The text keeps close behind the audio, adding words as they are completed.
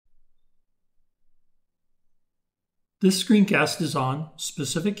This screencast is on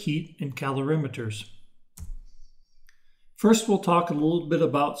specific heat and calorimeters. First, we'll talk a little bit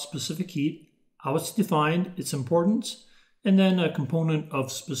about specific heat, how it's defined, its importance, and then a component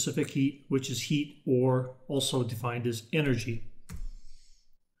of specific heat, which is heat, or also defined as energy.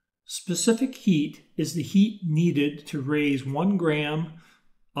 Specific heat is the heat needed to raise 1 gram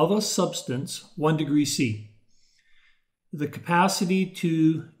of a substance 1 degree C. The capacity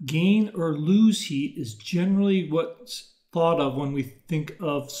to gain or lose heat is generally what's thought of when we think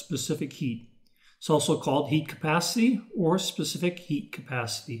of specific heat. It's also called heat capacity or specific heat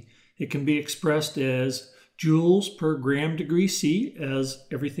capacity. It can be expressed as joules per gram degree C, as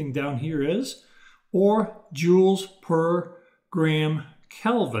everything down here is, or joules per gram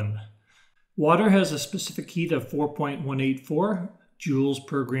Kelvin. Water has a specific heat of 4.184 joules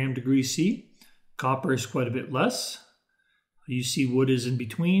per gram degree C. Copper is quite a bit less. You see wood is in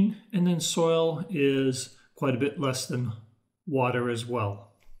between, and then soil is quite a bit less than water as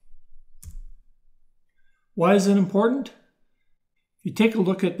well. Why is it important? If you take a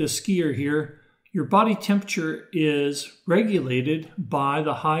look at the skier here, your body temperature is regulated by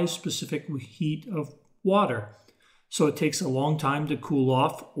the high specific heat of water. So it takes a long time to cool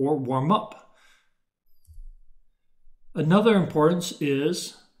off or warm up. Another importance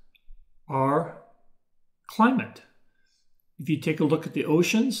is our climate. If you take a look at the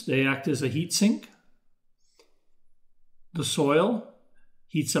oceans, they act as a heat sink. The soil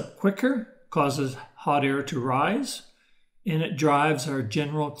heats up quicker, causes hot air to rise, and it drives our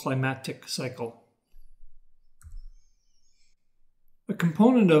general climatic cycle. A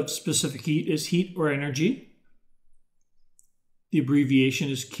component of specific heat is heat or energy. The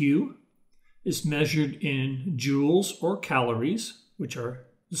abbreviation is Q. It's measured in joules or calories, which are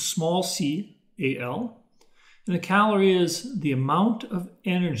the small c, AL. And a calorie is the amount of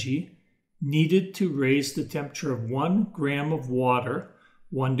energy needed to raise the temperature of 1 gram of water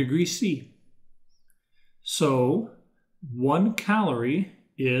 1 degree C. So 1 calorie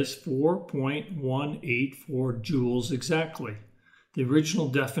is 4.184 joules exactly. The original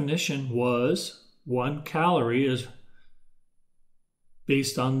definition was 1 calorie is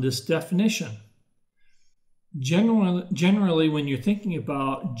based on this definition. Generally, when you're thinking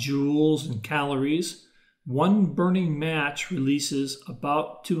about joules and calories, 1 burning match releases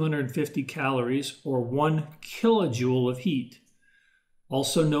about 250 calories or 1 kilojoule of heat.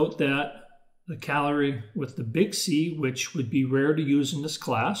 Also note that the calorie with the big C, which would be rare to use in this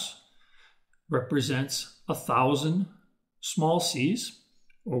class, represents 1,000 small c's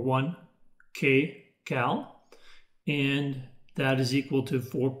or 1 kcal, and that is equal to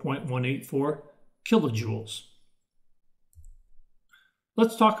 4.184 kilojoules.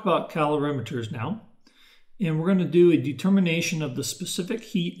 Let's talk about calorimeters now. And we're going to do a determination of the specific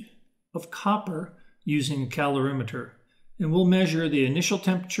heat of copper using a calorimeter. And we'll measure the initial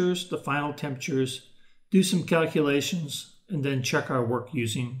temperatures, the final temperatures, do some calculations, and then check our work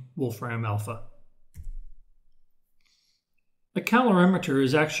using Wolfram Alpha. A calorimeter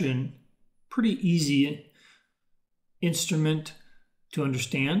is actually a pretty easy instrument to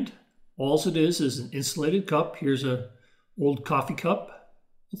understand. All it is an insulated cup. Here's an old coffee cup,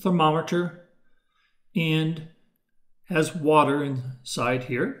 a thermometer, and has water inside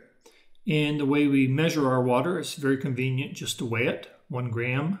here. And the way we measure our water is very convenient just to weigh it. 1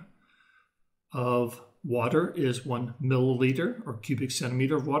 gram of water is 1 milliliter or cubic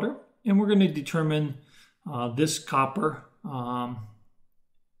centimeter of water. And we're going to determine this copper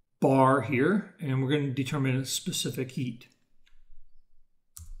bar here, and we're going to determine a specific heat.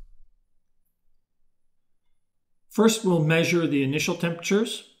 First, we'll measure the initial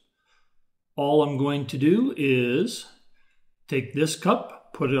temperatures. All I'm going to do is take this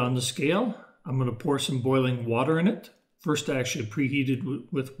cup, put it on the scale. I'm going to pour some boiling water in it. First, I actually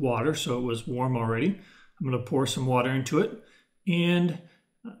preheated with water, so it was warm already. I'm going to pour some water into it, and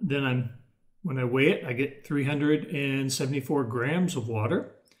then when I weigh it, I get 374 grams of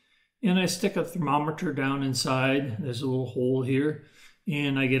water. And I stick a thermometer down inside. There's a little hole here,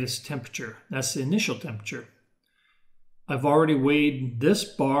 and I get its temperature. That's the initial temperature. I've already weighed this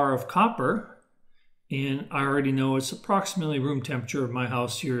bar of copper, and I already know it's approximately room temperature of my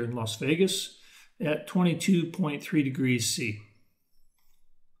house here in Las Vegas at 22.3 degrees C.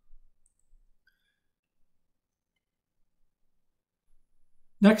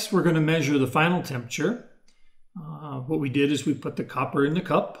 Next, we're going to measure the final temperature. What we did is we put the copper in the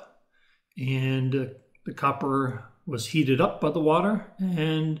cup, and the copper was heated up by the water,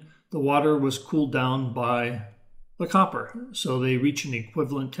 and the water was cooled down by the copper. So they reach an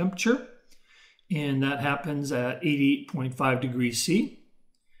equivalent temperature, and that happens at 88.5 degrees C.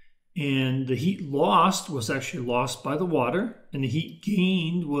 And the heat lost was actually lost by the water, and the heat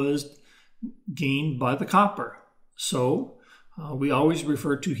gained was gained by the copper. So we always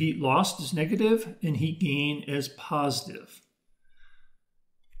refer to heat lost as negative and heat gain as positive.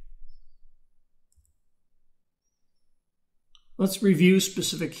 Let's review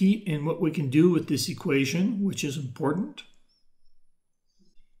specific heat and what we can do with this equation, which is important.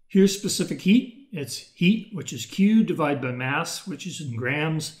 Here's specific heat. It's heat, which is Q, divided by mass, which is in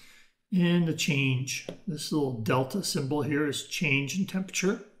grams, and the change. This little delta symbol here is change in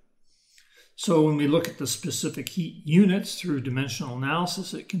temperature. So when we look at the specific heat units through dimensional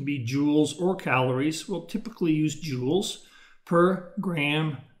analysis, it can be joules or calories. We'll typically use joules per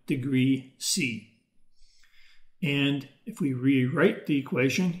gram degree C. And if we rewrite the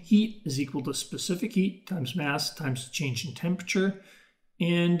equation, heat is equal to specific heat times mass times the change in temperature.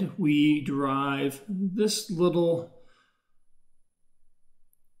 And we derive this little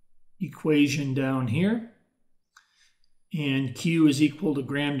equation down here. And Q is equal to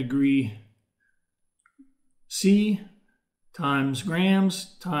gram degree C times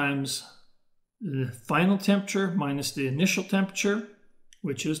grams times the final temperature minus the initial temperature,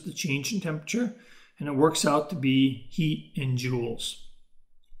 which is the change in temperature. And it works out to be heat in joules.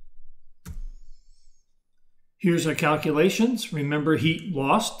 Here's our calculations. Remember, heat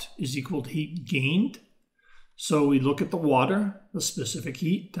lost is equal to heat gained. So we look at the water, the specific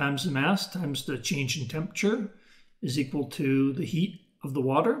heat times the mass times the change in temperature is equal to the heat of the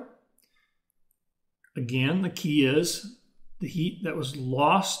water. Again, the key is the heat that was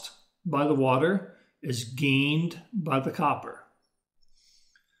lost by the water is gained by the copper.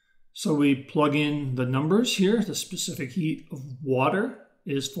 So we plug in the numbers here. The specific heat of water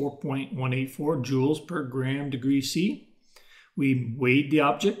is 4.184 joules per gram degree C. We weighed the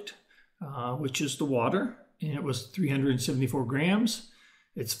object, which is the water, and it was 374 grams.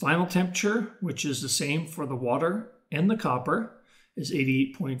 Its final temperature, which is the same for the water and the copper, is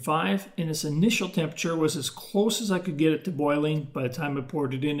 88.5, and its initial temperature was as close as I could get it to boiling. By the time I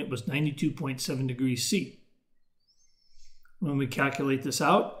poured it in, it was 92.7 degrees C. When we calculate this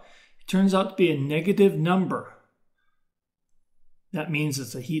out, it turns out to be a negative number. That means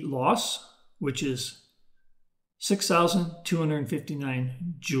it's a heat loss, which is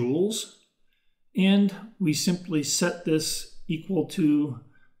 6,259 joules. And we simply set this equal to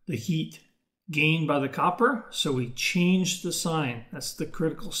the heat gained by the copper. So we change the sign. That's the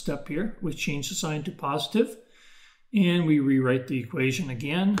critical step here. We change the sign to positive. And we rewrite the equation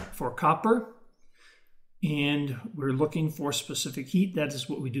again for copper. And we're looking for specific heat. That is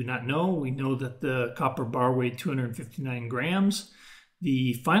what we do not know. We know that the copper bar weighed 259 grams.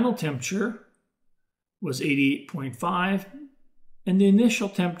 The final temperature was 88.5, and the initial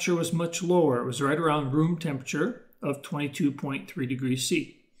temperature was much lower. It was right around room temperature of 22.3 degrees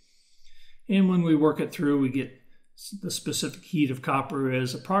C. And when we work it through, we get the specific heat of copper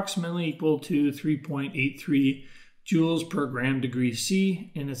is approximately equal to 3.83 joules per gram degree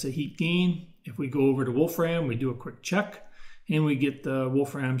C, and it's a heat gain. If we go over to Wolfram, we do a quick check, and we get the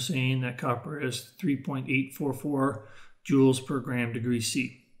Wolfram saying that copper is 3.844 joules per gram degree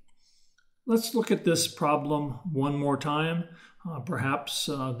C. Let's look at this problem one more time. Perhaps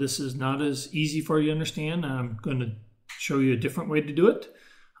this is not as easy for you to understand. I'm going to show you a different way to do it.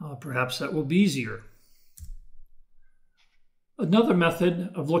 Perhaps that will be easier. Another method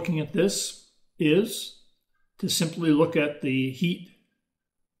of looking at this is to simply look at the heat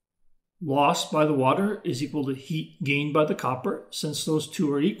lost by the water is equal to heat gained by the copper. Since those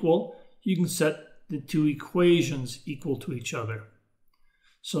two are equal, you can set the two equations equal to each other.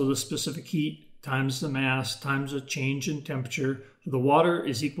 So the specific heat times the mass times the change in temperature for the water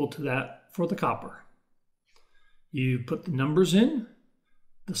is equal to that for the copper. You put the numbers in.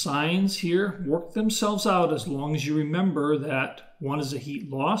 The signs here work themselves out as long as you remember that one is a heat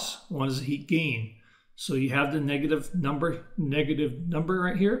loss, one is a heat gain. So you have the negative number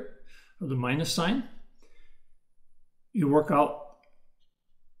right here, or the minus sign. You work out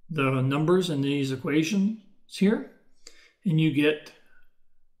the numbers in these equations here, and you get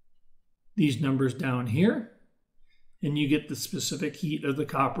these numbers down here, and you get the specific heat of the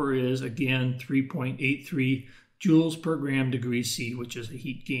copper is, again, 3.83 joules per gram degree C, which is a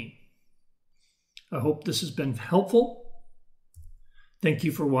heat gain. I hope this has been helpful. Thank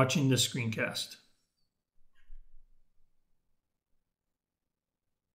you for watching this screencast.